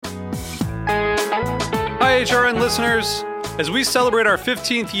HRN listeners. As we celebrate our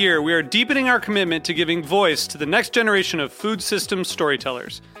 15th year, we are deepening our commitment to giving voice to the next generation of food systems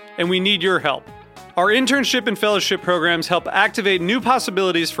storytellers, and we need your help. Our internship and fellowship programs help activate new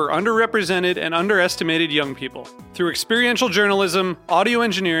possibilities for underrepresented and underestimated young people through experiential journalism, audio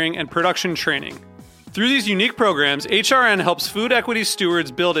engineering, and production training. Through these unique programs, HRN helps food equity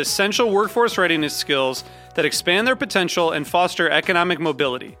stewards build essential workforce readiness skills that expand their potential and foster economic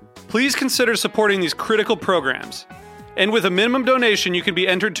mobility. Please consider supporting these critical programs. And with a minimum donation, you can be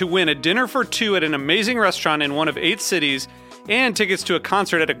entered to win a dinner for two at an amazing restaurant in one of 8 cities and tickets to a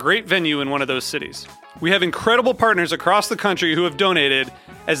concert at a great venue in one of those cities. We have incredible partners across the country who have donated,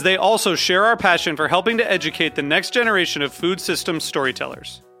 as they also share our passion for helping to educate the next generation of food systems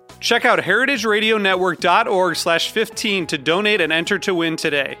storytellers. Check out heritageradionetwork.org/15 to donate and enter to win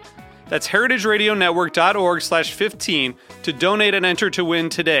today. That's heritageradionetwork.org/15 to donate and enter to win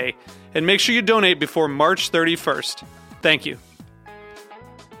today. And make sure you donate before March 31st. Thank you.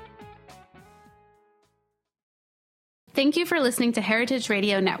 Thank you for listening to Heritage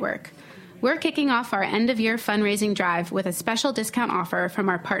Radio Network. We're kicking off our end-of-year fundraising drive with a special discount offer from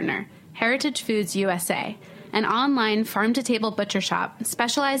our partner, Heritage Foods USA, an online farm-to-table butcher shop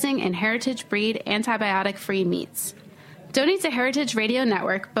specializing in heritage breed antibiotic-free meats. Donate to Heritage Radio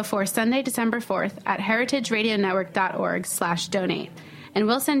Network before Sunday, December 4th at heritageradionetwork.org/donate, and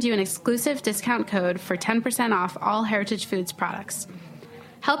we'll send you an exclusive discount code for 10% off all Heritage Foods products.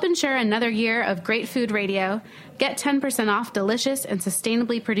 Help ensure another year of great food radio, get 10% off delicious and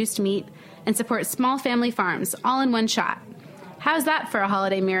sustainably produced meat, and support small family farms all in one shot. How's that for a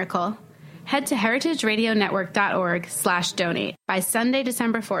holiday miracle? Head to heritageradionetwork.org/donate by Sunday,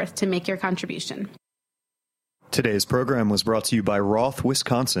 December 4th to make your contribution. Today's program was brought to you by Roth,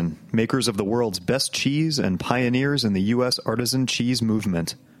 Wisconsin, makers of the world's best cheese and pioneers in the U.S. artisan cheese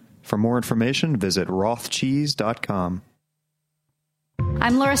movement. For more information, visit rothcheese.com.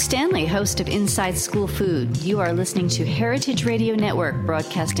 I'm Laura Stanley, host of Inside School Food. You are listening to Heritage Radio Network,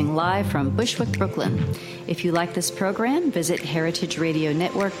 broadcasting live from Bushwick, Brooklyn. If you like this program, visit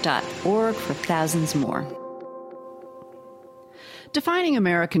heritageradionetwork.org for thousands more. Defining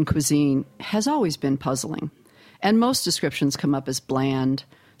American cuisine has always been puzzling, and most descriptions come up as bland,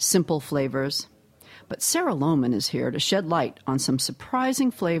 simple flavors. But Sarah Lohman is here to shed light on some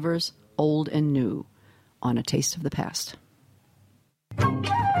surprising flavors, old and new, on A Taste of the Past.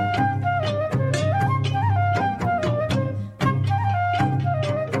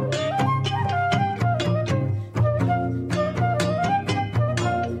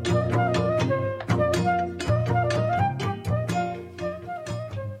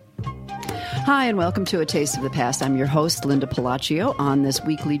 Hi, and welcome to A Taste of the Past. I'm your host, Linda Palacio, on this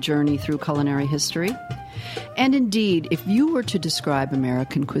weekly journey through culinary history. And indeed, if you were to describe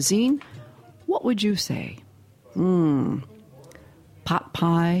American cuisine, what would you say? Pot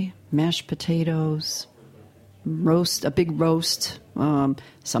pie, mashed potatoes, roast, a big roast.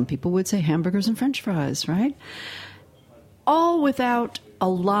 Some people would say hamburgers and French fries, right? All without a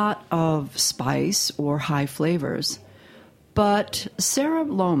lot of spice or high flavors. But Sarah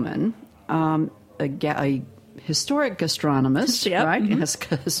Lohman, a historic gastronomist, yep. right? Mm-hmm. Yes,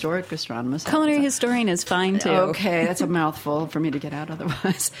 historic gastronomist. Culinary historian is fine, too. Okay, that's a mouthful for me to get out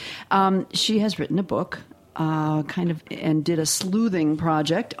otherwise. She has written a book, and did a sleuthing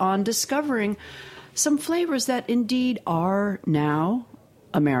project on discovering some flavors that indeed are now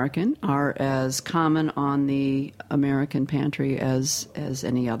American, are as common on the American pantry as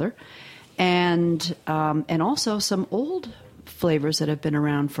any other, and also some old flavors that have been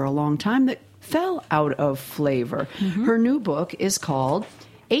around for a long time that fell out of flavor. Mm-hmm. Her new book is called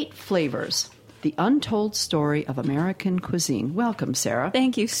 8 Flavors: The Untold Story of American Cuisine. Welcome, Sarah.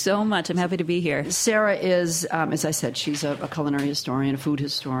 Thank you so much. I'm happy to be here. Sarah is, as I said, she's a culinary historian, a food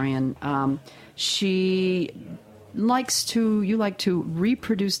historian. She likes to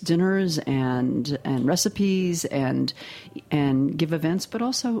reproduce dinners and recipes and give events, but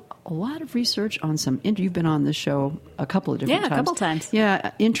also a lot of research on some. You've been on this show a couple of different times. Yeah, a couple times.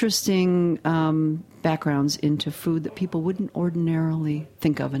 Yeah, interesting backgrounds into food that people wouldn't ordinarily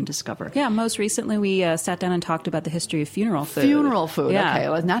think of and discover. Yeah, most recently we sat down and talked about the history of funeral food. Funeral food, yeah. Okay.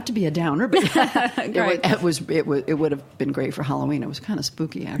 Well, not to be a downer, but it would have been great for Halloween. It was kind of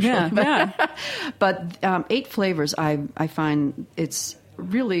spooky, actually. Yeah. But 8 flavors, I find it's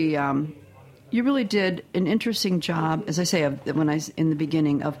really... you really did an interesting job, as I say, in the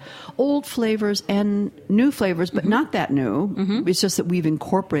beginning, of old flavors and new flavors, but not that new. Mm-hmm. It's just that we've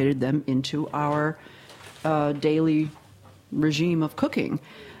incorporated them into our daily regime of cooking.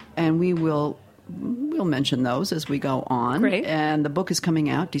 And we will we'll mention those as we go on. Great. And the book is coming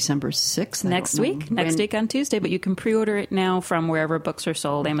out December 6th. Next week on Tuesday, but you can pre-order it now from wherever books are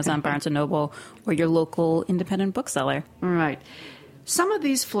sold, Amazon, Barnes & Noble, or your local independent bookseller. All right. Some of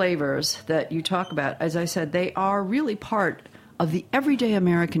these flavors that you talk about, as I said, they are really part of the everyday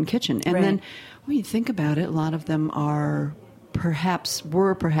American kitchen. And then when you think about it, a lot of them are perhaps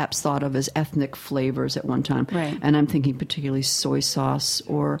thought of as ethnic flavors at one time. Right. And I'm thinking particularly soy sauce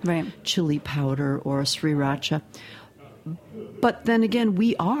or chili powder or sriracha. But then again,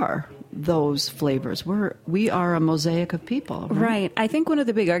 we are those flavors. We are a mosaic of people. Right. I think one of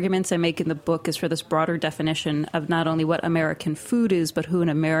the big arguments I make in the book is for this broader definition of not only what American food is, but who an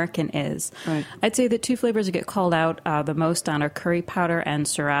American is. Right. I'd say the two flavors that get called out the most on are curry powder and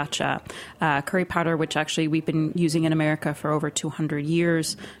sriracha. Curry powder, which actually we've been using in America for over 200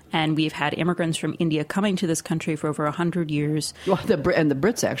 years, and we've had immigrants from India coming to this country for over 100 years. Well, and the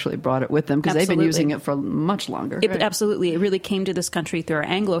Brits actually brought it with them because they've been using it for much longer. Absolutely. It really came to this country through our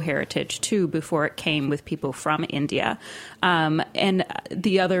Anglo heritage, too, before it came with people from India. And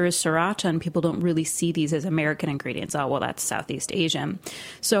the other is sriracha, and people don't really see these as American ingredients. Oh, well, that's Southeast Asian.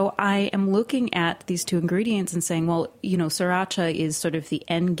 So I am looking at these two ingredients and saying, well, sriracha is sort of the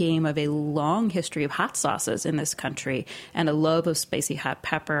end game of a long history of hot sauces in this country and a love of spicy hot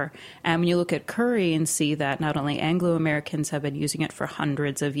pepper. And when you look at curry and see that not only Anglo-Americans have been using it for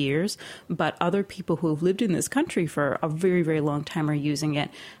hundreds of years, but other people who have lived in this country for a very, very long time are using it.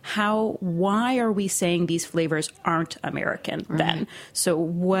 Why are we saying these flavors aren't American then? So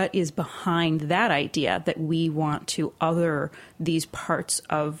what is behind that idea that we want to other these parts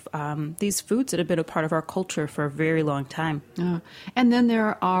of these foods that have been a part of our culture for a very long time? And then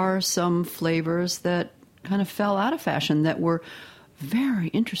there are some flavors that kind of fell out of fashion that were very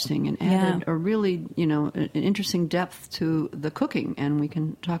interesting and added a really, an interesting depth to the cooking, and we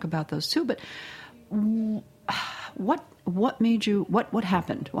can talk about those too. But what made you? What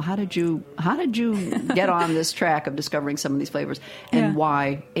happened? Well, how did you get on this track of discovering some of these flavors, and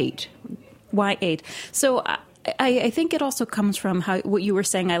why 8? Why 8? So I think it also comes from what you were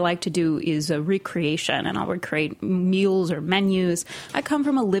saying I like to do is a recreation, and I'll recreate meals or menus. I come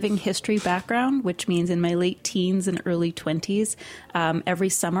from a living history background, which means in my late teens and early 20s, every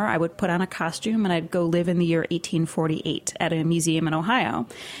summer I would put on a costume and I'd go live in the year 1848 at a museum in Ohio.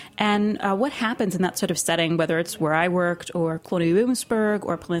 And what happens in that sort of setting, whether it's where I worked or Colonial Williamsburg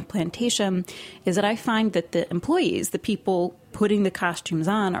or Plymouth Plantation, is that I find that the employees, the people putting the costumes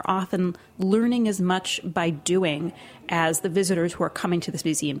on, are often learning as much by doing as the visitors who are coming to this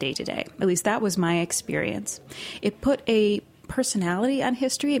museum day to day. At least that was my experience. It put a personality on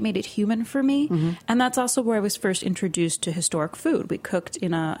history. It made it human for me. And that's also where I was first introduced to historic food. We cooked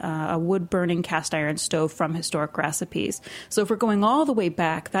in a wood-burning cast iron stove from historic recipes. So if we're going all the way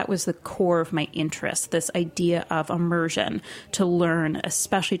back, that was the core of my interest, this idea of immersion, to learn,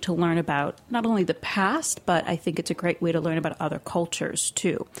 especially to learn about not only the past, but I think it's a great way to learn about other cultures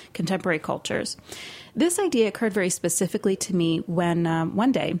too, contemporary cultures. This idea occurred very specifically to me when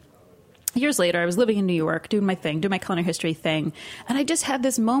one day, years later, I was living in New York, doing my culinary history thing, and I just had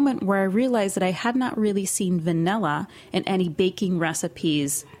this moment where I realized that I had not really seen vanilla in any baking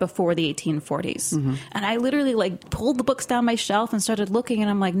recipes before the 1840s. And I literally pulled the books down my shelf and started looking, and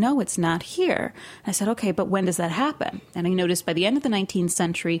I'm like, no, it's not here. And I said, okay, but when does that happen? And I noticed by the end of the 19th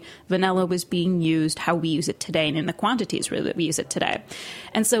century, vanilla was being used how we use it today and in the quantities really that we use it today.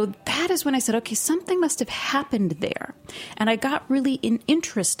 And so that is when I said, okay, something must have happened there. And I got really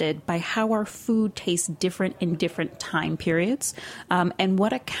interested by how our food tastes different in different time periods, and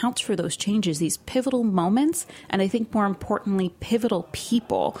what accounts for those changes, these pivotal moments, and I think more importantly, pivotal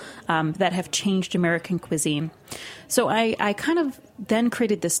people that have changed American cuisine. So I kind of then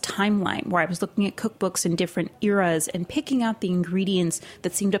created this timeline where I was looking at cookbooks in different eras and picking out the ingredients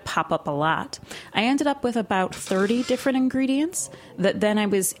that seemed to pop up a lot. I ended up with about 30 different ingredients that then I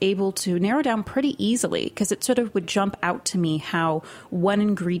was able to narrow down pretty easily, because it sort of would jump out to me how one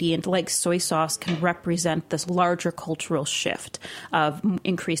ingredient like soy sauce can represent this larger cultural shift of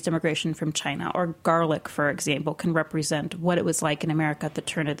increased immigration from China, or garlic, for example, can represent what it was like in America at the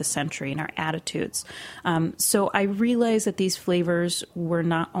turn of the century and our attitudes. So I realized that these flavors were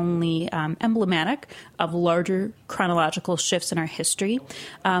not only emblematic of larger chronological shifts in our history,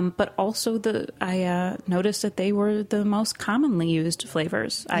 but also I noticed that they were the most commonly used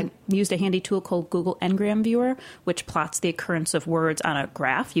flavors. I used a handy tool called Google Ngram Viewer, which plots the occurrence of words on a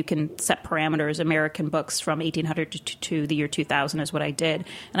graph. You can set parameters. American books from 1800 to the year 2000 is what I did.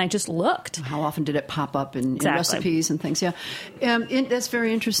 And I just looked. How often did it pop up in recipes and things? Yeah. That's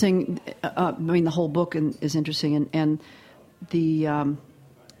very interesting. The whole book is interesting. And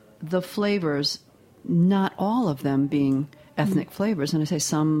the flavors not all of them being ethnic flavors. And I say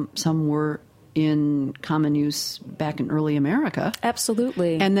some were in common use back in early America.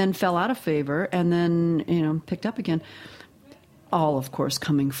 Absolutely. And then fell out of favor and then, picked up again. All, of course,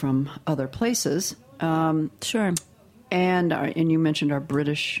 coming from other places. Sure. And you mentioned our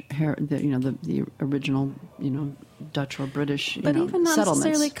British, the original, Dutch or British, but even not settlements.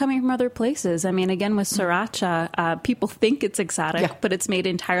 necessarily coming from other places. I mean, again, with sriracha, people think it's exotic, but it's made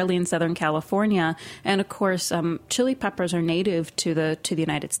entirely in Southern California. And of course, chili peppers are native to the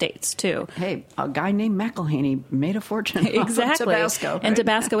United States too. Hey, a guy named McElhaney made a fortune exactly. off of Tabasco. Right? And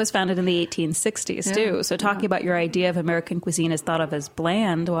Tabasco was founded in the 1860s too. So talking about your idea of American cuisine is thought of as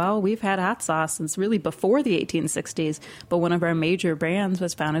bland, well, we've had hot sauce since really before the 1860s, but one of our major brands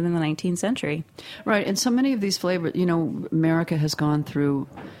was founded in the 19th century. Right, and so many of these flavors, America has gone through,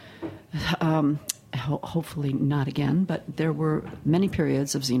 hopefully not again, but there were many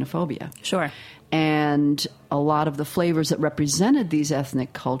periods of xenophobia. Sure. And a lot of the flavors that represented these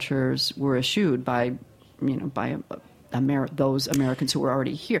ethnic cultures were eschewed by those Americans who were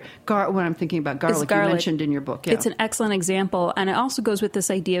already here. When I'm thinking about garlic, you mentioned in your book. Yeah. It's an excellent example, and it also goes with this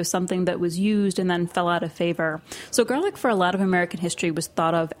idea of something that was used and then fell out of favor. So garlic for a lot of American history was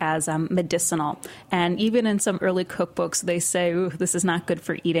thought of as medicinal, and even in some early cookbooks they say, ooh, this is not good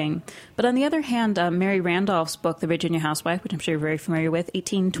for eating. But on the other hand, Mary Randolph's book, The Virginia Housewife, which I'm sure you're very familiar with,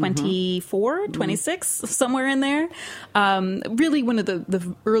 1824, 26, somewhere in there, really one of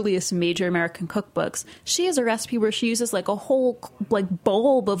the earliest major American cookbooks. She has a recipe where she uses like a whole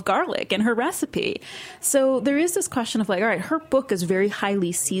bulb of garlic in her recipe. So there is this question of all right, her book is very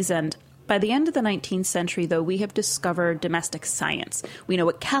highly seasoned. By the end of the 19th century, though, we have discovered domestic science. We know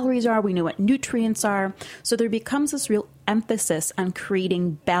what calories are. We know what nutrients are. So there becomes this real emphasis on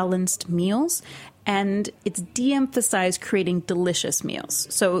creating balanced meals. And it's de-emphasized creating delicious meals.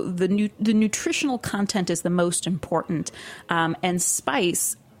 So the nutritional content is the most important. And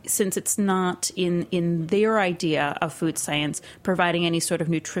spice, since it's not in their idea of food science, providing any sort of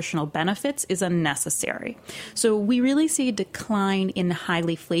nutritional benefits is unnecessary. So we really see a decline in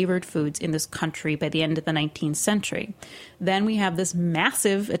highly flavored foods in this country by the end of the 19th century. Then we have this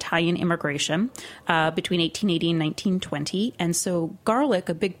massive Italian immigration between 1880 and 1920. And so garlic,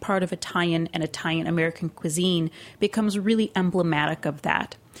 a big part of Italian and Italian-American cuisine, becomes really emblematic of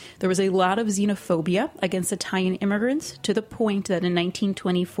that. There was a lot of xenophobia against Italian immigrants to the point that in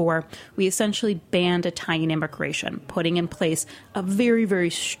 1924, we essentially banned Italian immigration, putting in place a very, very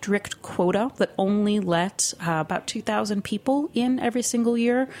strict quota that only let about 2,000 people in every single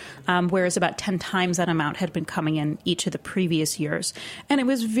year, whereas about 10 times that amount had been coming in each of the previous years. And it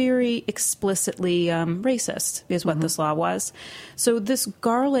was very explicitly racist, is what this law was. So this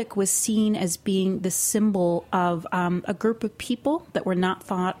garlic was seen as being the symbol of a group of people that were not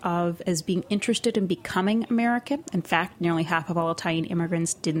thought of as being interested in becoming American. In fact, nearly half of all Italian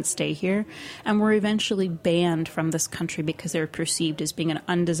immigrants didn't stay here and were eventually banned from this country because they were perceived as being an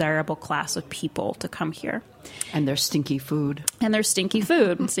undesirable class of people to come here. And their stinky food. And their stinky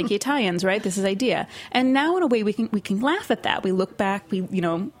food. Stinky Italians, right? This is idea. And now, in a way, we can laugh at that. We look back,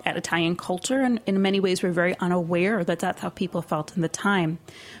 at Italian culture, and in many ways, we're very unaware that that's how people felt in the time.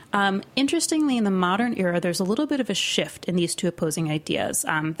 Interestingly, in the modern era, there's a little bit of a shift in these two opposing ideas,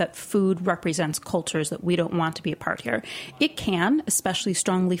 that food represents cultures that we don't want to be a part here. It can, especially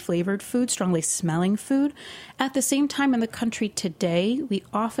strongly flavored food, strongly smelling food. At the same time, in the country today, we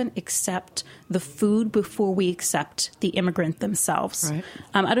often accept the food before we accept the immigrant themselves. Right.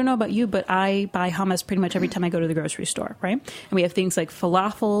 I don't know about you, but I buy hummus pretty much every time I go to the grocery store, right? And we have things like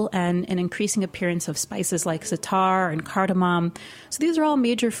falafel and an increasing appearance of spices like za'atar and cardamom. So these are all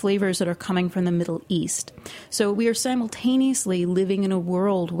major flavors that are coming from the Middle East. So we are simultaneously living in a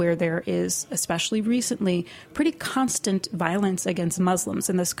world where there is, especially recently, pretty constant violence against Muslims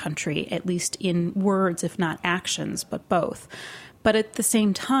in this country, at least in words, if not actions, but both. But at the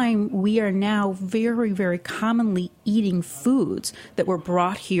same time, we are now very, very commonly eating foods that were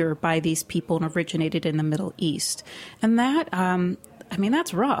brought here by these people and originated in the Middle East. And that,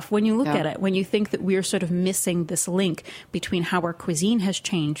 that's rough when you look at it, when you think that we're sort of missing this link between how our cuisine has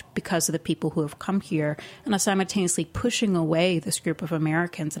changed because of the people who have come here and us simultaneously pushing away this group of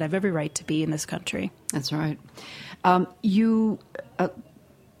Americans that have every right to be in this country. That's right. You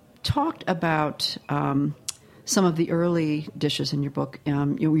talked about some of the early dishes in your book.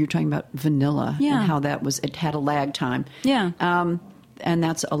 You were talking about vanilla and how it had a lag time. Yeah.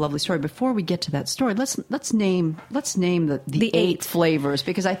 that's a lovely story. Before we get to that story, let's name the 8 flavors,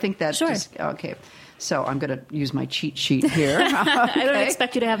 because I think that's okay. So I'm going to use my cheat sheet here. Okay. I don't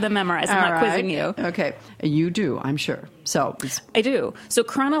expect you to have them memorized. I'm not quizzing you. Okay. You do, I'm sure. So I do. So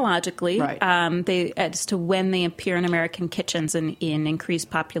chronologically, right. As to when they appear in American kitchens in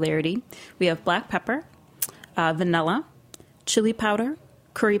increased popularity, we have black pepper, vanilla, chili powder,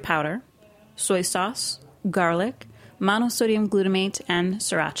 curry powder, soy sauce, garlic, monosodium glutamate, and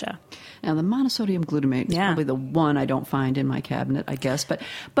sriracha. Now, the monosodium glutamate is probably the one I don't find in my cabinet, I guess. But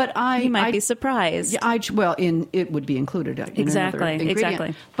you might be surprised. It would be included in another ingredient.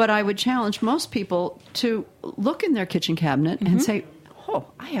 Exactly. But I would challenge most people to look in their kitchen cabinet and say, "Oh,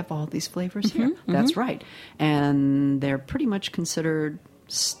 I have all these flavors here." That's right, and they're pretty much considered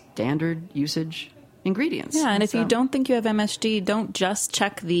standard usage ingredients. Yeah, and if you don't think you have MSG, don't just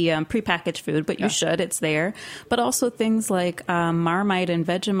check the prepackaged food, but you should. It's there. But also things like Marmite and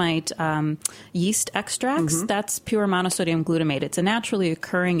Vegemite yeast extracts, that's pure monosodium glutamate. It's a naturally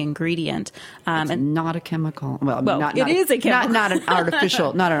occurring ingredient. It's not a chemical. It is a chemical. Not an artificial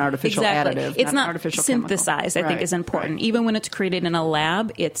exactly. additive. It's not artificial synthesized, chemical. I think is important. Right. Even when it's created in a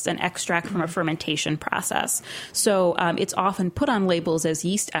lab, it's an extract from a fermentation process. So it's often put on labels as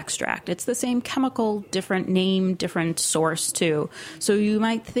yeast extract. It's the same chemical, different name, different source too. So you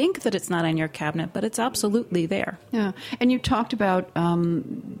might think that it's not in your cabinet, but it's absolutely there. Yeah. And you talked about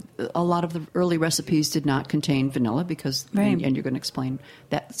a lot of the early recipes did not contain vanilla because, and you're going to explain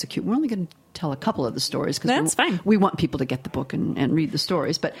that. It's cute. We're only going to tell a couple of the stories because we want people to get the book and read the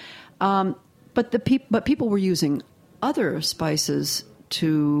stories. But people were using other spices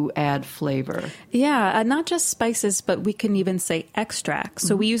to add flavor. Yeah, not just spices, but we can even say extract.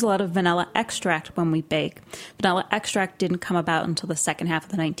 So we use a lot of vanilla extract when we bake. Vanilla extract didn't come about until the second half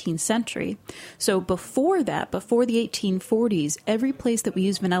of the 19th century. So before that, before the 1840s, every place that we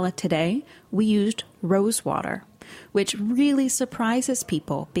use vanilla today, we used rose water, which really surprises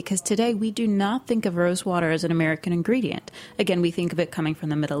people because today we do not think of rose water as an American ingredient. Again, we think of it coming from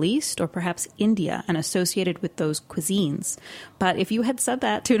the Middle East or perhaps India and associated with those cuisines. But if you had said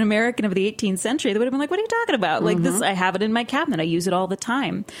that to an American of the 18th century, they would have been like, what are you talking about? Like this, I have it in my cabinet. I use it all the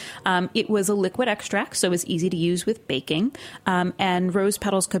time. It was a liquid extract, so it was easy to use with baking. And rose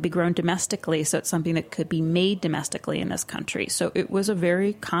petals could be grown domestically, so it's something that could be made domestically in this country. So it was a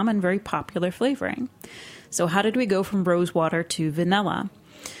very common, very popular flavoring. So how did we go from rose water to vanilla?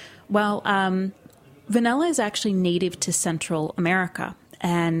 Well, vanilla is actually native to Central America,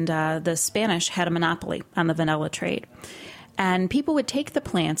 and the Spanish had a monopoly on the vanilla trade. And people would take the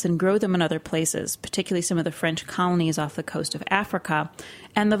plants and grow them in other places, particularly some of the French colonies off the coast of Africa.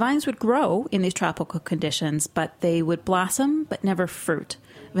 And the vines would grow in these tropical conditions, but they would blossom but never fruit.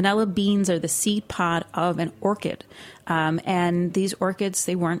 Vanilla beans are the seed pod of an orchid. And these orchids,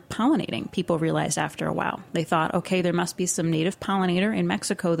 they weren't pollinating, people realized after a while. They thought, okay, there must be some native pollinator in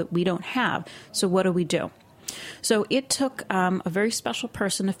Mexico that we don't have. So what do we do? So it took a very special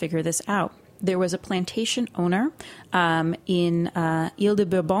person to figure this out. There was a plantation owner in Ile de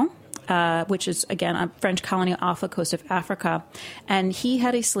Bourbon, which is, again, a French colony off the coast of Africa. And he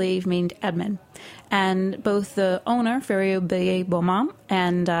had a slave named Edmond. And both the owner, Ferrier-Beaumont,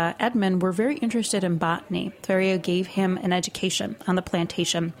 and Edmond were very interested in botany. Ferrier gave him an education on the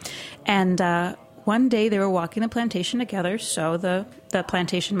plantation. And one day they were walking the plantation together, so the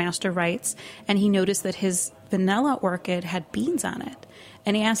plantation master writes, and he noticed that his vanilla orchid had beans on it.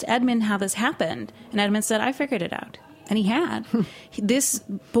 And he asked Edmond how this happened. And Edmond said, I figured it out. And he had. This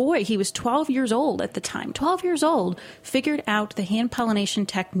boy, he was 12 years old at the time, 12 years old, figured out the hand-pollination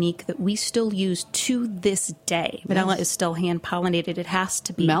technique that we still use to this day. Vanilla is still hand-pollinated. It has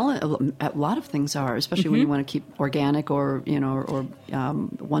to be. A lot of things are, especially when you want to keep organic or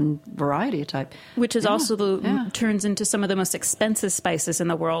one variety type. Which is also turns into some of the most expensive spices in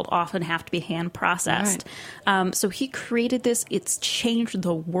the world, often have to be hand-processed. Right. So he created this. It's changed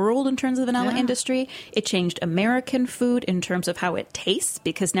the world in terms of the vanilla industry. It changed American food in terms of how it tastes,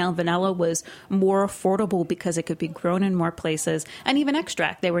 because now vanilla was more affordable because it could be grown in more places, and even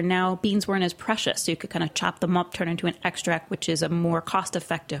extract. Beans weren't as precious, so you could kind of chop them up, turn into an extract, which is a more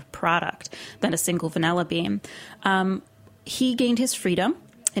cost-effective product than a single vanilla bean. He gained his freedom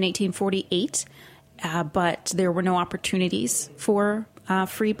in 1848, but there were no opportunities for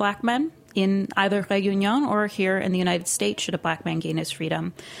free black men in either Réunion or here in the United States should a black man gain his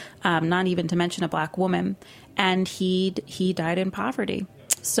freedom, not even to mention a black woman. And he died in poverty.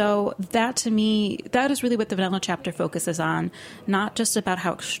 So that, to me, that is really what the vanilla chapter focuses on, not just about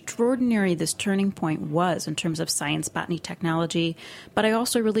how extraordinary this turning point was in terms of science, botany, technology, but I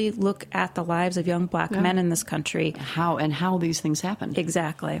also really look at the lives of young black men in this country. How these things happened.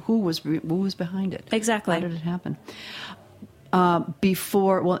 Exactly. Who was behind it? Exactly. How did it happen?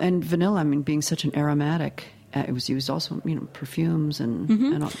 And vanilla, being such an aromatic, it was used also, perfumes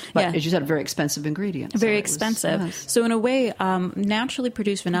and all. But as you said, very expensive ingredient. Very expensive. So in a way, naturally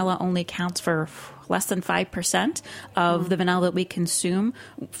produced vanilla only accounts for less than 5% of the vanilla that we consume.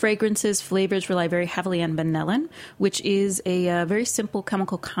 Fragrances, flavors rely very heavily on vanillin, which is a very simple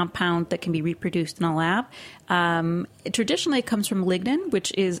chemical compound that can be reproduced in a lab. Traditionally, it comes from lignin,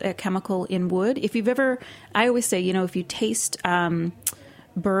 which is a chemical in wood. I always say, if you taste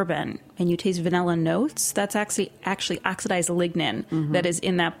bourbon and you taste vanilla notes, that's actually oxidized lignin that is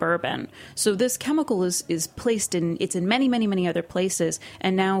in that bourbon. So this chemical is placed in many, many, many other places,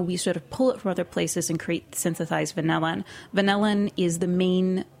 and now we sort of pull it from other places and create synthesized vanillin. Vanillin is the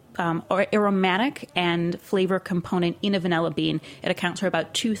main aromatic and flavor component in a vanilla bean. It accounts for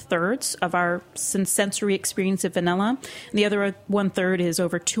about 2/3 of our sensory experience of vanilla. And the other 1/3 is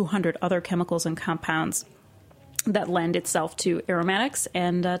over 200 other chemicals and compounds that lend itself to aromatics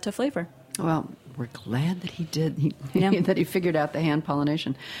and to flavor. Well, we're glad that he did, that he figured out the hand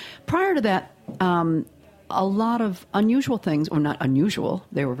pollination. Prior to that, a lot of unusual things, or not unusual,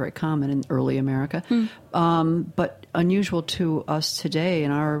 they were very common in early America, but unusual to us today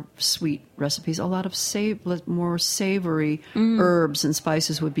in our sweet recipes, a lot of more savory herbs and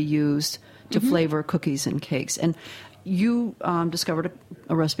spices would be used to flavor cookies and cakes. And you discovered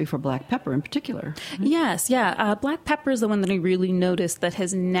a recipe for black pepper in particular. Right? Yes, yeah. Black pepper is the one that I really noticed that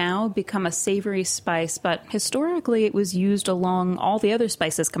has now become a savory spice, but historically it was used along all the other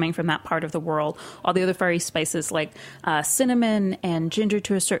spices coming from that part of the world, all the other fiery spices like cinnamon and ginger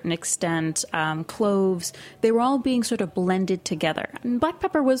to a certain extent, cloves. They were all being sort of blended together. And black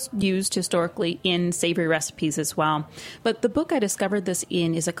pepper was used historically in savory recipes as well. But the book I discovered this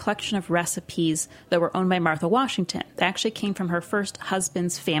in is a collection of recipes that were owned by Martha Washington. They actually came from her first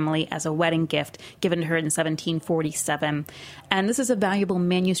husband's family as a wedding gift given to her in 1747. And this is a valuable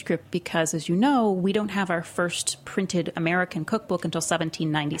manuscript because, as you know, we don't have our first printed American cookbook until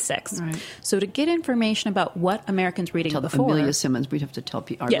 1796. Right. So to get information about what Americans were eating before... Amelia Simmons, we'd have to tell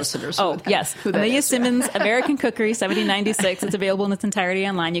our listeners who Amelia Simmons, American Cookery, 1796. It's available in its entirety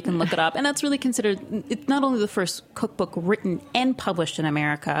online. You can look it up. And that's really considered... It's not only the first cookbook written and published in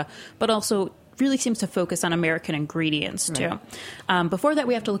America, but also really seems to focus on American ingredients, too. Right. Before that,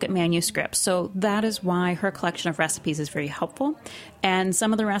 we have to look at manuscripts. So that is why her collection of recipes is very helpful. And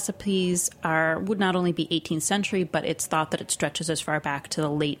some of the recipes would not only be 18th century, but it's thought that it stretches as far back to the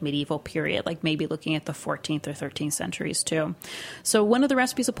late medieval period, like maybe looking at the 14th or 13th centuries, too. So one of the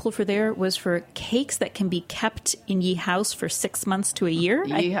recipes I pulled for there was for cakes that can be kept in ye house for 6 months to a year.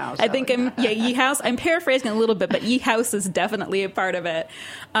 Ye house. I think ye house. I'm paraphrasing a little bit, but ye house is definitely a part of it.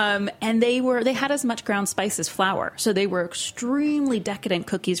 And they had as much ground spice as flour. So they were extremely decadent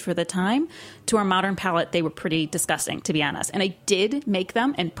cookies for the time. To our modern palate, they were pretty disgusting, to be honest. And I did make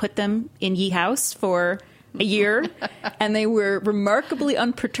them and put them in ye house for a year, and they were remarkably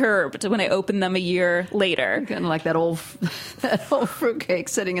unperturbed when I opened them a year later. Kind of like that old fruitcake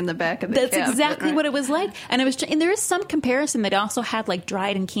sitting in the back of the cabinet. That's exactly what it was like. And there is some comparison that also had like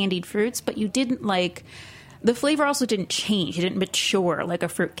dried and candied fruits, but you didn't like... The flavor also didn't change. It didn't mature like a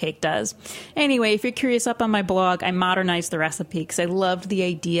fruitcake does. Anyway, if you're curious, up on my blog, I modernized the recipe because I loved the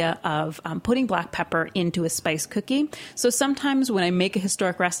idea of putting black pepper into a spice cookie. So sometimes when I make a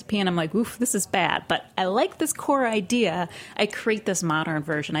historic recipe and I'm like, oof, this is bad, but I like this core idea, I create this modern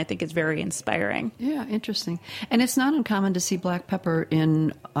version. I think it's very inspiring. Yeah, interesting. And it's not uncommon to see black pepper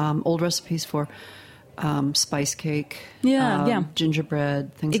in old recipes for spice cake,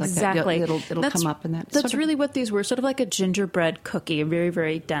 gingerbread, things like that. Exactly. It'll come up in that. That's really what these were, sort of like a gingerbread cookie, a very,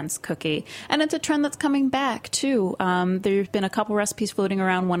 very dense cookie. And it's a trend that's coming back, too. There's been a couple recipes floating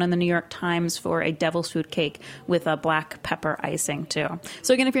around, one in the New York Times for a devil's food cake with a black pepper icing, too.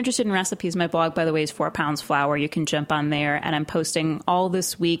 So again, if you're interested in recipes, my blog, by the way, is 4 pounds flour. You can jump on there, and I'm posting all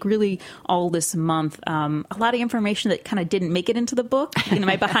this week, really all this month, a lot of information that kind of didn't make it into the book,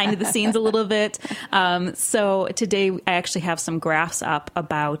 my behind the scenes a little bit. So today I actually have some graphs up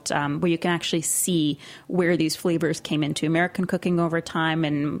about where you can actually see where these flavors came into American cooking over time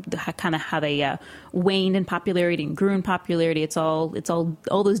and kind of how they waned in popularity and grew in popularity. It's all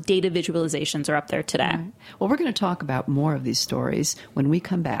those data visualizations are up there today. Right. Well, we're going to talk about more of these stories when we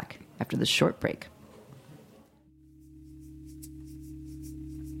come back after this short break.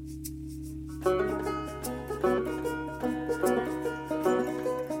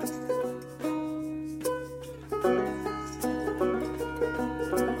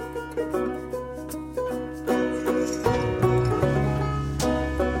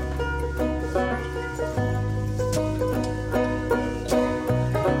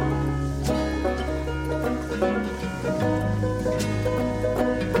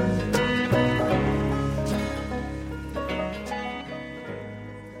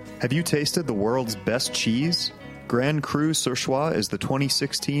 Have you tasted the world's best cheese? Grand Cru Surchoix is the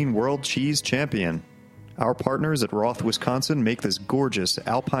 2016 World Cheese Champion. Our partners at Roth, Wisconsin make this gorgeous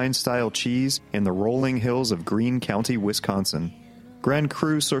Alpine-style cheese in the rolling hills of Greene County, Wisconsin. Grand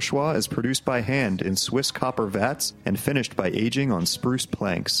Cru Surchoix is produced by hand in Swiss copper vats and finished by aging on spruce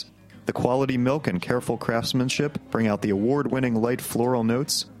planks. The quality milk and careful craftsmanship bring out the award-winning light floral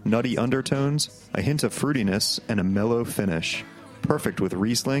notes, nutty undertones, a hint of fruitiness, and a mellow finish. Perfect with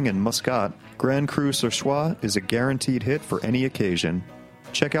Riesling and Muscat, Grand Cru Surchoix is a guaranteed hit for any occasion.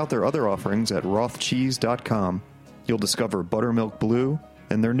 Check out their other offerings at rothcheese.com. You'll discover Buttermilk Blue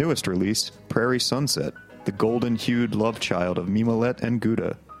and their newest release, Prairie Sunset, the golden-hued love child of Mimolette and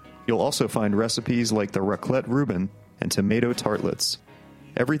Gouda. You'll also find recipes like the raclette Reuben and tomato tartlets.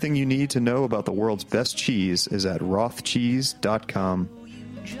 Everything you need to know about the world's best cheese is at rothcheese.com.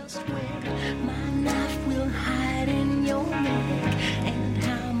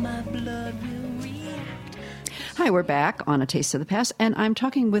 Hi, we're back on A Taste of the Past, and I'm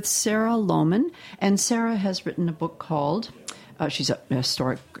talking with Sarah Lohman. And Sarah has written a book called, she's a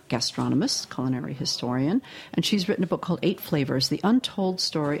historic gastronomist, culinary historian, and she's written a book called 8 Flavors, The Untold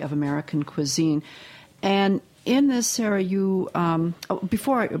Story of American Cuisine. And in this, Sarah, you,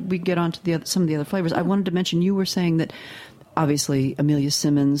 before we get on to some of the other flavors, I wanted to mention you were saying that obviously Amelia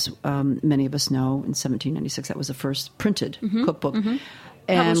Simmons, many of us know, in 1796, that was the first printed cookbook. Mm-hmm.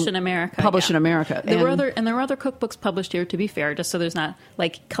 Published in America. Published in America. There were other cookbooks published here, to be fair, just so there's not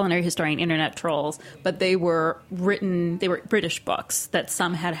like culinary historian internet trolls, but they were British books that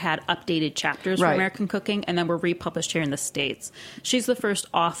some had updated chapters for American cooking and then were republished here in the States. She's the first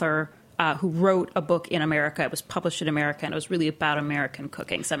author who wrote a book in America. It was published in America, and it was really about American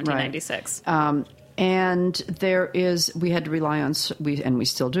cooking, 1796. Right. And we had to rely on, and we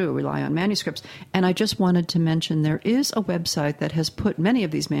still do, rely on manuscripts. And I just wanted to mention there is a website that has put many of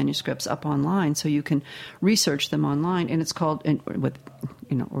these manuscripts up online, so you can research them online. And it's called,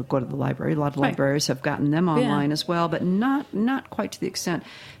 or go to the library. A lot of libraries have gotten them online as well, but not quite to the extent.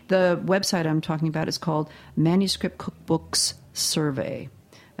 The website I'm talking about is called Manuscript Cookbooks Survey.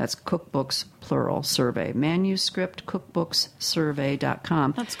 That's cookbooks, plural, survey.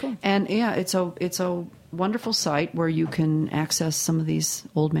 manuscriptcookbookssurvey.com. That's cool. And yeah, it's a wonderful site where you can access some of these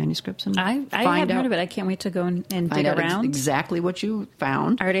old manuscripts and I hadn't heard of it. I can't wait to go and dig around. Exactly what you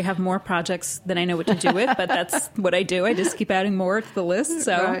found. I already have more projects than I know what to do with, but that's what I do. I just keep adding more to the list.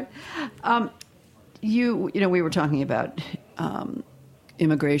 So, we were talking about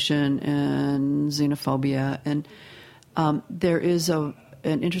immigration and xenophobia, and there is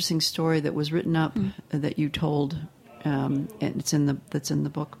an interesting story that was written up that you told, and that's in the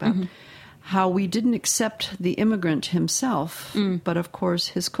book about how we didn't accept the immigrant himself, but of course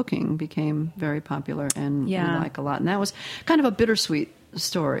his cooking became very popular and we like a lot. And that was kind of a bittersweet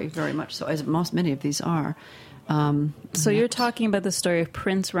story, very much so, as many of these are. So you're talking about the story of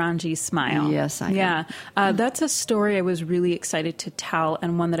Prince Ranjit Ismail. Yes, I am. Yeah, that's a story I was really excited to tell,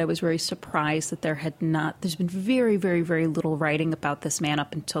 and one that I was very surprised that there's been very, very, very little writing about this man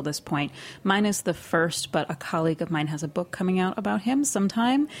up until this point. Mine is the first, but a colleague of mine has a book coming out about him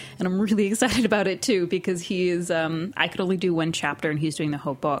sometime, and I'm really excited about it too, because he is, I could only do one chapter and he's doing the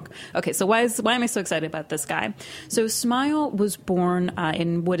whole book. Okay, so why am I so excited about this guy? So Ismail was born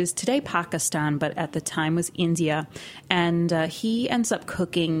in what is today Pakistan, but at the time was India. And he ends up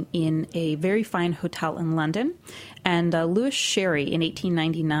cooking in a very fine hotel in London. And Louis Sherry in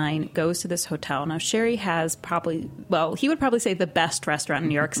 1899 goes to this hotel. Now, Sherry has he would probably say the best restaurant in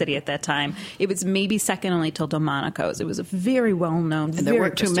New York City at that time. It was maybe second only to Delmonico's. It was a very well-known, and there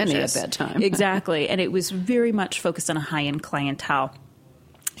weren't too many at that time. Exactly. And it was very much focused on a high-end clientele.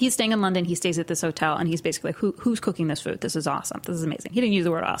 He's staying in London. He stays at this hotel, and he's basically like, who's cooking this food? This is awesome. This is amazing. He didn't use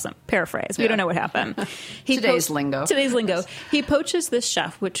the word awesome. Paraphrase. We don't know what happened. Today's lingo. He poaches this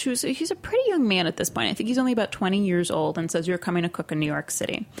chef, he's a pretty young man at this point. I think he's only about 20 years old, and says, you're coming to cook in New York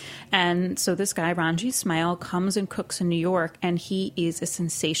City. And so this guy, Ranjit Ismail, comes and cooks in New York, and he is a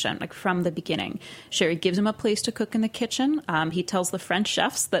sensation, like from the beginning. Sherry gives him a place to cook in the kitchen. He tells the French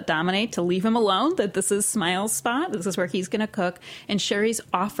chefs that dominate to leave him alone, that this is Ismail's spot. This is where he's going to cook. And Sherry's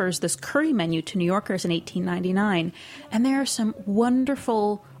offers this curry menu to New Yorkers in 1899. And there are some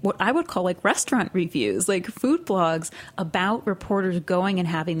wonderful, what I would call like restaurant reviews, like food blogs about reporters going and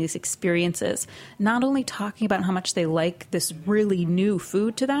having these experiences, not only talking about how much they like this really new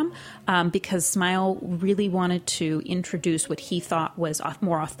food to them, because Ismail really wanted to introduce what he thought was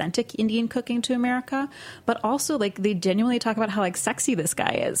more authentic Indian cooking to America, but also like they genuinely talk about how like sexy this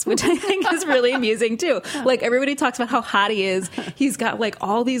guy is, which I think is really amusing too. Like everybody talks about how hot he is. He's got like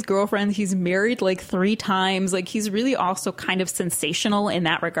all these girlfriends. He's married like 3 times. Like he's really also kind of sensational in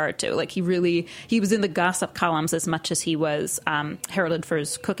that regard. regard to. Like he was in the gossip columns as much as he was heralded for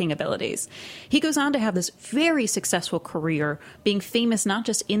his cooking abilities. He goes on to have this very successful career, being famous not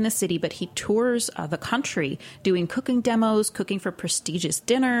just in the city, but he tours the country doing cooking demos, cooking for prestigious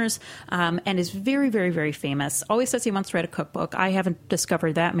dinners, and is very, very, very famous. Always says he wants to write a cookbook. I haven't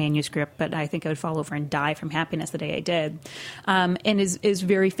discovered that manuscript, but I think I would fall over and die from happiness the day I did, and is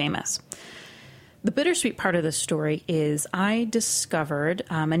very famous. The bittersweet part of this story is I discovered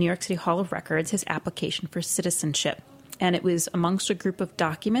in New York City Hall of Records his application for citizenship. And it was amongst a group of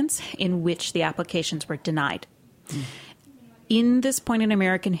documents in which the applications were denied. Mm. In this point in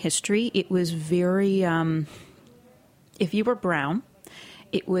American history, it was very, if you were brown,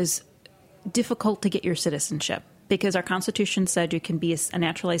 it was difficult to get your citizenship because our Constitution said you can be a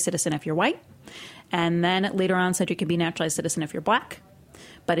naturalized citizen if you're white. And then later on said you can be a naturalized citizen if you're black.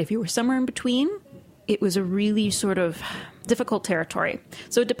 But if you were somewhere in between, it was a really sort of difficult territory.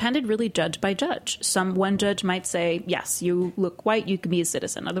 So it depended really judge by judge. One judge might say, yes, you look white, you can be a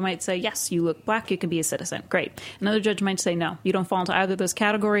citizen. Another might say, yes, you look black, you can be a citizen. Great. Another judge might say, no, you don't fall into either of those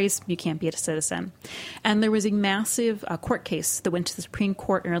categories, you can't be a citizen. And there was a massive court case that went to the Supreme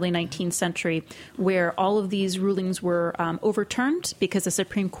Court in the early 19th century where all of these rulings were overturned because the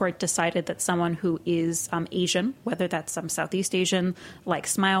Supreme Court decided that someone who is Asian, whether that's some Southeast Asian like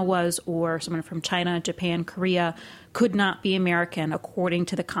Smile was, or someone from China, Japan, Korea, could not be American according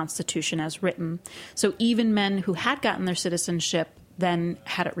to the Constitution as written. So even men who had gotten their citizenship then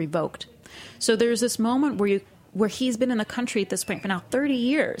had it revoked. So there's this moment where he's been in the country at this point for now 30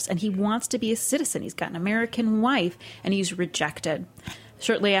 years, and he wants to be a citizen. He's got an American wife, and he's rejected.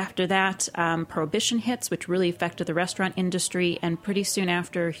 Shortly after that, Prohibition hits, which really affected the restaurant industry, and pretty soon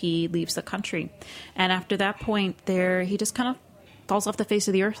after, he leaves the country. And after that point, he just kind of falls off the face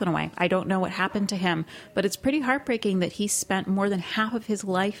of the earth in a way. I don't know what happened to him, but it's pretty heartbreaking that he spent more than half of his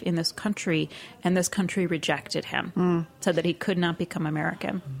life in this country, and this country rejected him, said that he could not become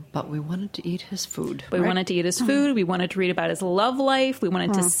American. But we wanted to eat his food. We wanted to eat his food. We wanted to read about his love life. We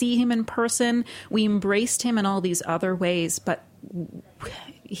wanted to see him in person. We embraced him in all these other ways, but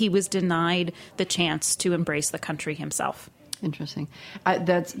he was denied the chance to embrace the country himself. Interesting.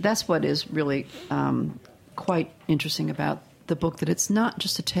 That's what is really quite interesting about the book, that it's not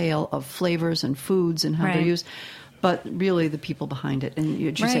just a tale of flavors and foods and how they're used, but really the people behind it. And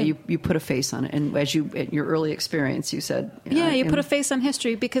you say you put a face on it. And as at your early experience, you said... you put a face on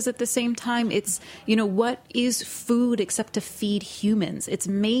history, because at the same time, it's, what is food except to feed humans? It's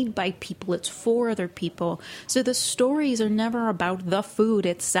made by people. It's for other people. So the stories are never about the food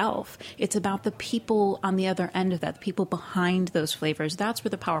itself. It's about the people on the other end of that, the people behind those flavors. That's where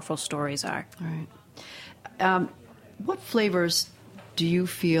the powerful stories are. All right. What flavors do you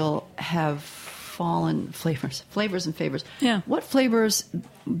feel have fallen, flavors and favors? Yeah. What flavors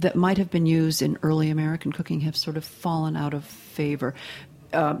that might have been used in early American cooking have sort of fallen out of favor?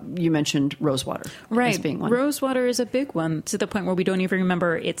 You mentioned rosewater as being one. Rosewater is a big one, to the point where we don't even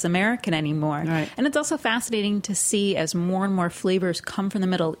remember it's American anymore. Right. And it's also fascinating to see as more and more flavors come from the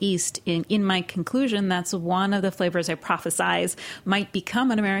Middle East. In my conclusion, that's one of the flavors I prophesize might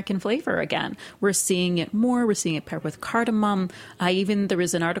become an American flavor again. We're seeing it more. We're seeing it paired with cardamom. There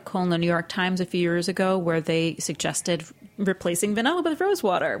was an article in the New York Times a few years ago where they suggested replacing vanilla with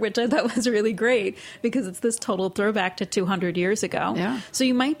rosewater, which I thought was really great, because it's this total throwback to 200 years ago. Yeah. So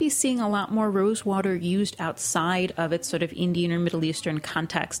you might be seeing a lot more rosewater used outside of its sort of Indian or Middle Eastern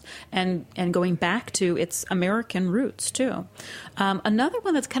context, and going back to its American roots, too. Another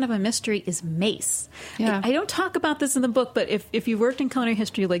one that's kind of a mystery is mace. Yeah. I don't talk about this in the book, but if you worked in culinary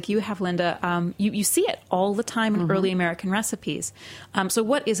history like you have, Linda, you see it all the time in early American recipes. So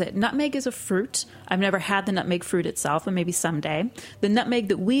what is it? Nutmeg is a fruit. I've never had the nutmeg fruit itself, but maybe someday. The nutmeg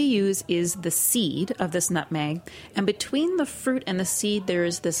that we use is the seed of this nutmeg, and between the fruit and the seed, there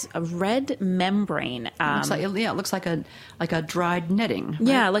is this red membrane. It looks like a dried netting. Right?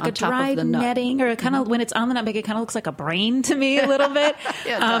 Yeah, like a dried netting, or kind of when it's on the nutmeg, it kind of looks like a brain to me a little bit.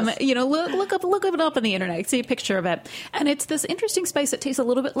 Yeah, it does. Look it up on the internet. See a picture of it, and it's this interesting spice that tastes a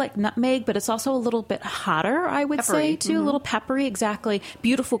little bit like nutmeg, but it's also a little bit hotter, I would say, too. A little peppery, exactly.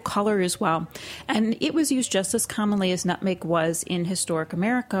 Beautiful color as well, and it was used just as commonly as nutmeg was in historic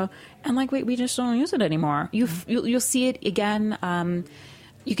America, and we just don't use it anymore. You'll see it again.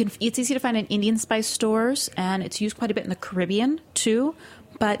 It's easy to find in Indian spice stores, and it's used quite a bit in the Caribbean too,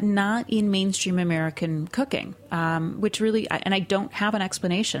 but not in mainstream American cooking, which really, and I don't have an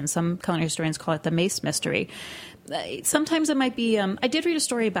explanation. Some culinary historians call it the mace mystery. Sometimes it might be. I did read a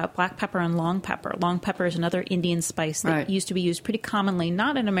story about black pepper and long pepper. Long pepper is another Indian spice that used to be used pretty commonly,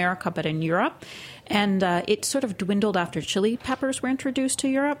 not in America, but in Europe. And it sort of dwindled after chili peppers were introduced to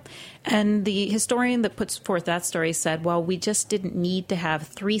Europe. And the historian that puts forth that story said, well, we just didn't need to have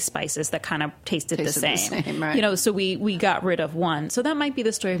 3 spices that kind of tasted the same. Right. So we got rid of one. So that might be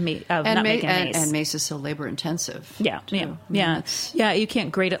the story of nutmeg and mace. And mace is so labor intensive. Yeah. You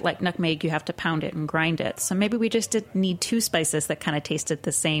can't grate it like nutmeg. You have to pound it and grind it. So maybe we just didn't need 2 spices that kind of tasted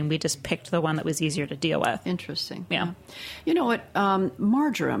the same. We just picked the one that was easier to deal with. Interesting. Yeah. You know what?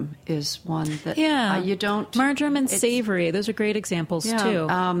 Marjoram is one that you don't... Marjoram and savory. Those are great examples, too.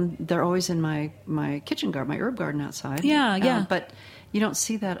 They're always in my kitchen garden, my herb garden outside. Yeah. But you don't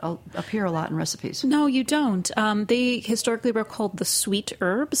see that appear a lot in recipes. No, you don't. They historically were called the sweet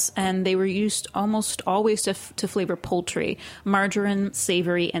herbs, and they were used almost always to flavor poultry: marjoram,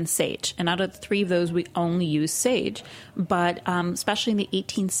 savory, and sage. And out of the 3 of those, we only use sage. But especially in the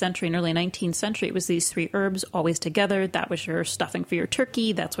 18th century and early 19th century, it was these 3 herbs always together. That was your stuffing for your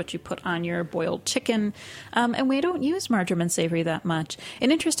turkey. That's what you put on your boiled chicken. And we don't use marjoram and savory that much.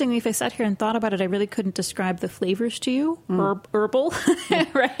 And interestingly, if I sat here and thought about it, I really couldn't describe the flavors to you. Herbal.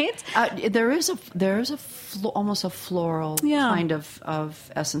 Right? There is almost a floral kind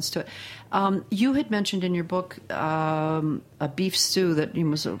of essence to it. You had mentioned in your book a beef stew that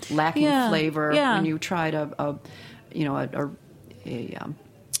was lacking flavor when you tried a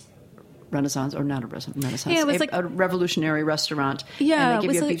Renaissance, or not a Renaissance, a revolutionary restaurant. Yeah, and they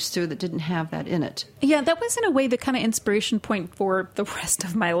give you a beef stew that didn't have that in it. Yeah, that was in a way the kind of inspiration point for the rest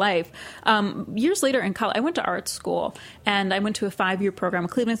of my life. Years later in college, I went to art school, and I went to a 5-year program,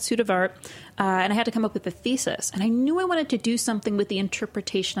 Cleveland Institute of Art, and I had to come up with a thesis. And I knew I wanted to do something with the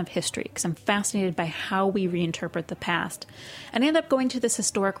interpretation of history, because I'm fascinated by how we reinterpret the past. And I ended up going to this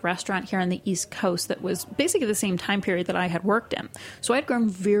historic restaurant here on the East Coast that was basically the same time period that I had worked in. So I had grown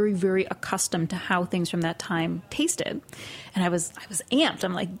very, very accustomed to how things from that time tasted. And I was amped.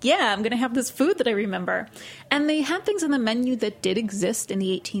 I'm like, yeah, I'm going to have this food that I remember. And they had things on the menu that did exist in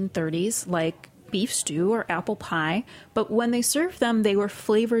the 1830s, like beef stew or apple pie, but when they served them, they were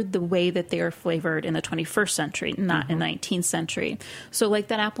flavored the way that they are flavored in the 21st century, not in the 19th century. So like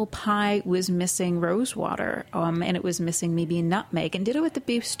that apple pie was missing rose water, and it was missing maybe nutmeg, and ditto with the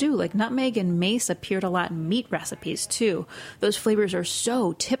beef stew. Like nutmeg and mace appeared a lot in meat recipes too. Those flavors are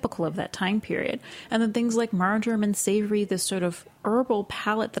so typical of that time period. And then things like marjoram and savory, this sort of herbal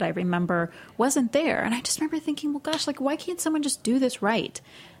palate that I remember, wasn't there. And I just remember thinking, well, gosh, like why can't someone just do this right?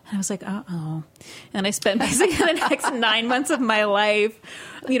 And I was like, uh-oh. And I spent basically the next 9 months of my life,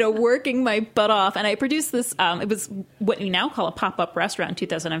 working my butt off. And I produced this, it was what we now call a pop-up restaurant in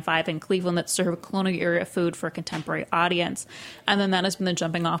 2005 in Cleveland that served colonial era food for a contemporary audience. And then that has been the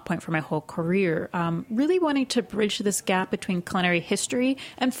jumping off point for my whole career. Really wanting to bridge this gap between culinary history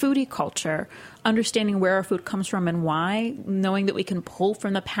and foodie culture, understanding where our food comes from and why, knowing that we can pull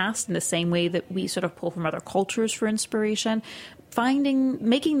from the past in the same way that we sort of pull from other cultures for inspiration,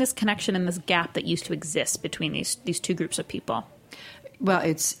 making this connection and this gap that used to exist between these 2 groups of people. Well,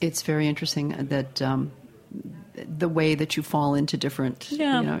 it's very interesting that the way that you fall into different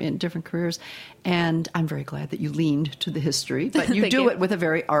in different careers, and I'm very glad that you leaned to the history, but you do it with a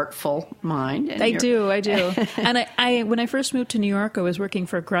very artful mind. I do. And I when I first moved to New York, I was working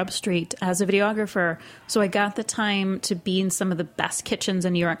for Grub Street as a videographer, so I got the time to be in some of the best kitchens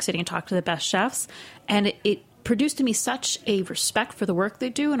in New York City and talk to the best chefs, and it produced in me such a respect for the work they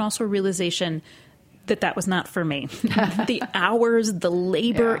do, and also a realization that was not for me. The hours, the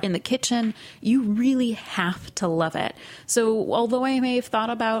labor in the kitchen, you really have to love it. So although I may have thought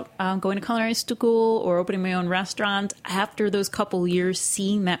about going to culinary school or opening my own restaurant, after those couple years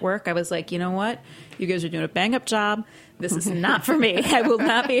seeing that work, I was like, you know what? You guys are doing a bang-up job. This is not for me. I will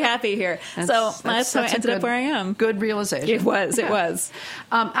not be happy here. That's how I ended up where I am. Good realization. It was.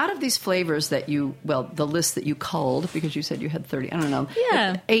 Out of these flavors that the list that you culled, because you said you had 30, I don't know.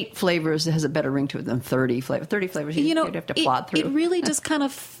 Yeah. 8 flavors has a better ring to it than 30 flavors. 30 flavors you'd have to plot through. It really just kind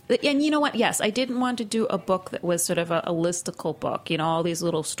of, and you know what? Yes, I didn't want to do a book that was sort of a listicle book, all these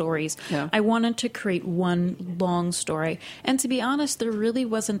little stories. Yeah. I wanted to create one long story. And to be honest, there really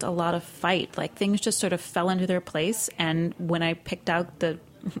wasn't a lot of fight. Like things just sort of fell into their place, and when I picked out the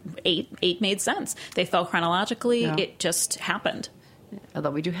 8 made sense. They fell chronologically. Yeah. It just happened.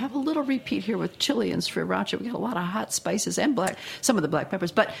 Although we do have a little repeat here with chili and sriracha. We got a lot of hot spices and some of the black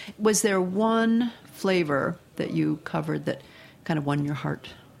peppers. But was there one flavor that you covered that kind of won your heart?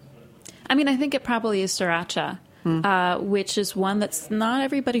 I mean, I think it probably is sriracha. Which is one that's not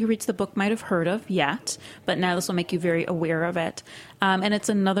everybody who reads the book might have heard of yet, but now this will make you very aware of it. And it's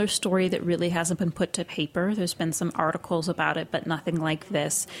another story that really hasn't been put to paper. There's been some articles about it, but nothing like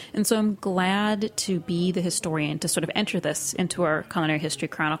this. And so I'm glad to be the historian to sort of enter this into our culinary history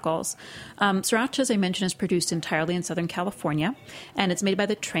chronicles. Sriracha, as I mentioned, is produced entirely in Southern California, and it's made by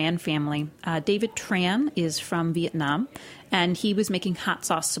the Tran family. David Tran is from Vietnam, and he was making hot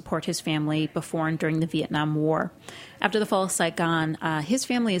sauce to support his family before and during the Vietnam War. After the fall of Saigon, his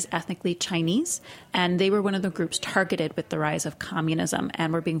family is ethnically Chinese, and they were one of the groups targeted with the rise of communism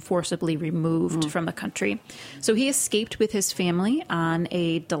and were being forcibly removed from the country. So he escaped with his family on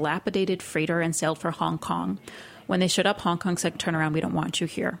a dilapidated freighter and sailed for Hong Kong. When they showed up, Hong Kong said, "Turn around, we don't want you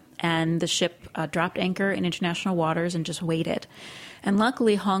here." And the ship dropped anchor in international waters and just waited. And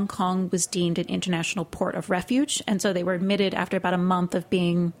luckily, Hong Kong was deemed an international port of refuge, and so they were admitted after about a month of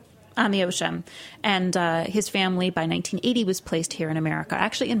being on the ocean. And his family, by 1980, was placed here in America,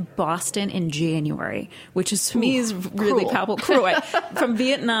 actually in Boston in January, which is, to me, is really palpable. Cruel. From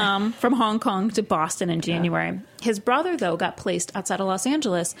Vietnam, from Hong Kong to Boston in January. His brother, though, got placed outside of Los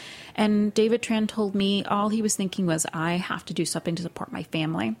Angeles, and David Tran told me all he was thinking was, I have to do something to support my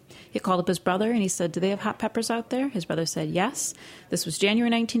family. He called up his brother, and he said, "Do they have hot peppers out there?" His brother said, yes. This was January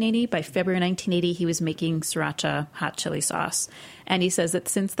 1980. By February 1980, he was making sriracha hot chili sauce. And he says that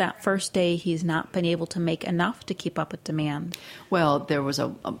since that first day, he's not been able to make enough to keep up with demand. Well, there was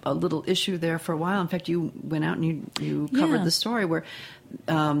a little issue there for a while. In fact, you went out and you covered the story where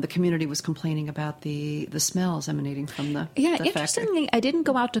the community was complaining about the smells emanating from the interestingly, I didn't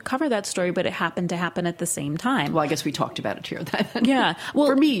go out to cover that story, but it happened to happen at the same time. Well, I guess we talked about it here. Yeah. Well,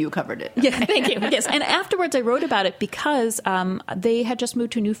 for me, you covered it. Yeah, thank you. Yes, and afterwards I wrote about it because they had just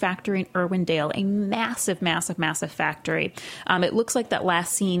moved to a new factory in Irwindale, a massive, massive, massive factory. It looks like that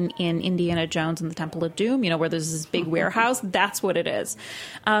last scene in Indiana Jones and the Temple of Doom, where there's this big warehouse. That's what it is.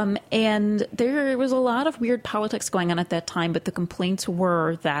 And there was a lot of weird politics going on at that time, but the complaints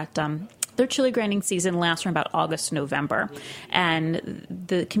were that their chili grinding season lasts from about August to November. And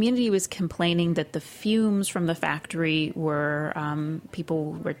the community was complaining that the fumes from the factory were,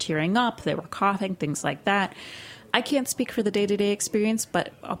 people were tearing up, they were coughing, things like that. I can't speak for the day-to-day experience,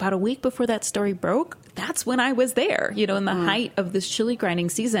 but about a week before that story broke, that's when I was there, in the height of this chili grinding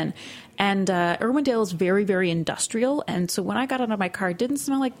season. And Irwindale is very, very industrial. And so when I got out of my car, it didn't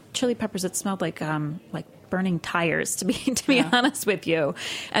smell like chili peppers. It smelled like burning tires, to be honest with you.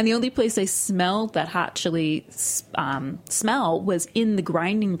 And the only place I smelled that hot chili smell was in the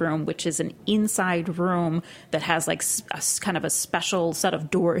grinding room, which is an inside room that has like a kind of a special set of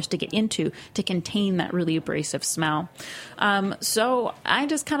doors to get into to contain that really abrasive smell. So I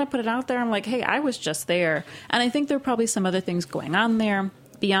just kind of put it out there. I'm like, hey, I was just there. And I think there are probably some other things going on there.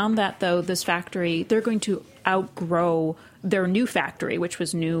 Beyond that, though, this factory, they're going to outgrow their new factory, which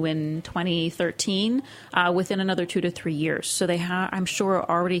was new in 2013, within another 2 to 3 years. So they I'm sure,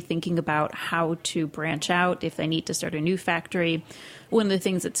 are already thinking about how to branch out if they need to start a new factory. One of the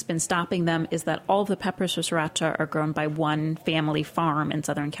things that's been stopping them is that all of the peppers for sriracha are grown by one family farm in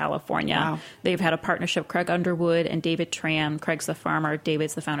Southern California. Wow. They've had a partnership, Craig Underwood and David Tran. Craig's the farmer,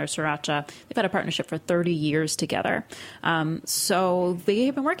 David's the founder of sriracha. They've had a partnership for 30 years together. So they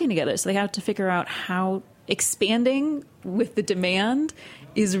have been working together. So they have to figure out how expanding with the demand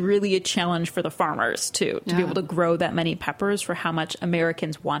is really a challenge for the farmers, too, to be able to grow that many peppers for how much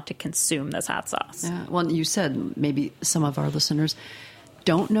Americans want to consume this hot sauce. Yeah. Well, you said maybe some of our listeners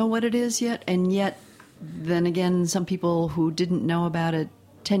don't know what it is yet, and yet, then again, some people who didn't know about it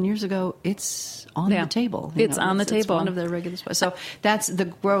 10 years ago, it's on the table. It's on the table. It's one of their regular spots. So that's the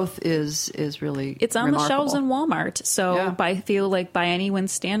growth is really it's on remarkable. The shelves in Walmart. So I feel like by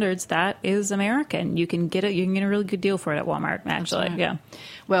anyone's standards, that is American. You can get it. You can get a really good deal for it at Walmart. Actually, yeah.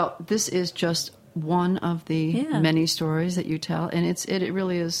 Well, this is just one of the many stories that you tell, and it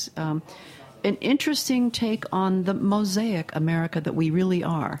really is an interesting take on the mosaic America that we really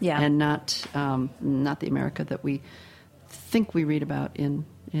are, and not the America that we think we read about in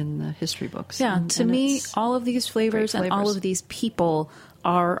the history books. Yeah, to me, all of these flavors and all of these people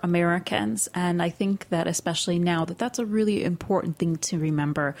are Americans. And I think that especially now that's a really important thing to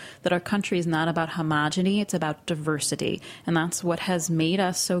remember, that our country is not about homogeny, it's about diversity. And that's what has made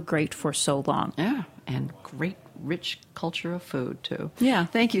us so great for so long. Yeah, and great rich culture of food, too. Yeah.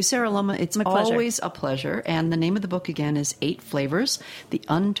 Thank you, Sarah Lohman. It's always a pleasure. And the name of the book, again, is 8 Flavors, The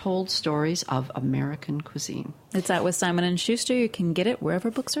Untold Stories of American Cuisine. It's out with Simon & Schuster. You can get it wherever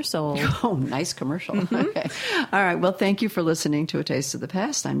books are sold. Oh, nice commercial. Mm-hmm. Okay. All right. Well, thank you for listening to A Taste of the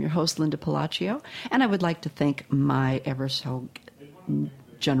Past. I'm your host, Linda Palacio, and I would like to thank my ever so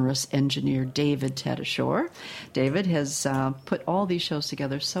generous engineer, David Tedashore. David has put all these shows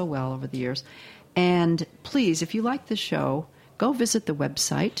together so well over the years. And please, if you like this show, go visit the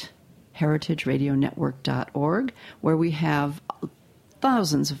website, heritageradionetwork.org, where we have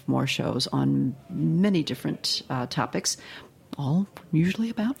thousands of more shows on many different topics, all usually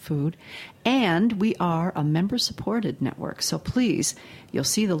about food. And we are a member-supported network. So please, you'll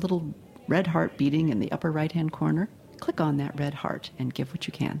see the little red heart beating in the upper right-hand corner. Click on that red heart and give what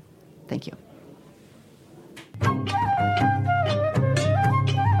you can. Thank you.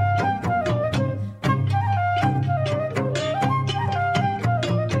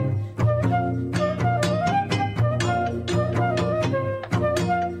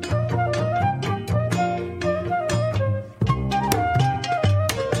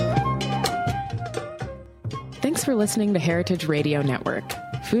 Thanks for listening to Heritage Radio Network,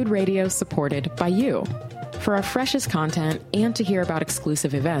 food radio supported by you. For our freshest content and to hear about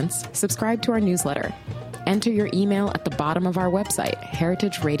exclusive events, subscribe to our newsletter. Enter your email at the bottom of our website,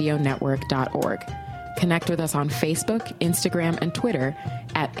 heritageradionetwork.org. Connect with us on Facebook, Instagram, and Twitter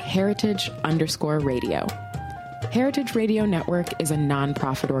at heritage_radio. Heritage Radio Network is a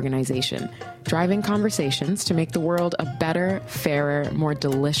nonprofit organization driving conversations to make the world a better, fairer, more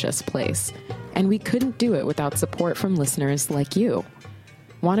delicious place. And we couldn't do it without support from listeners like you.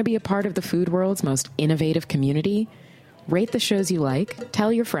 Want to be a part of the food world's most innovative community? Rate the shows you like,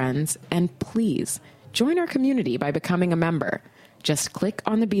 tell your friends, and please join our community by becoming a member. Just click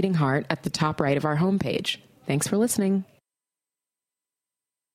on the beating heart at the top right of our homepage. Thanks for listening.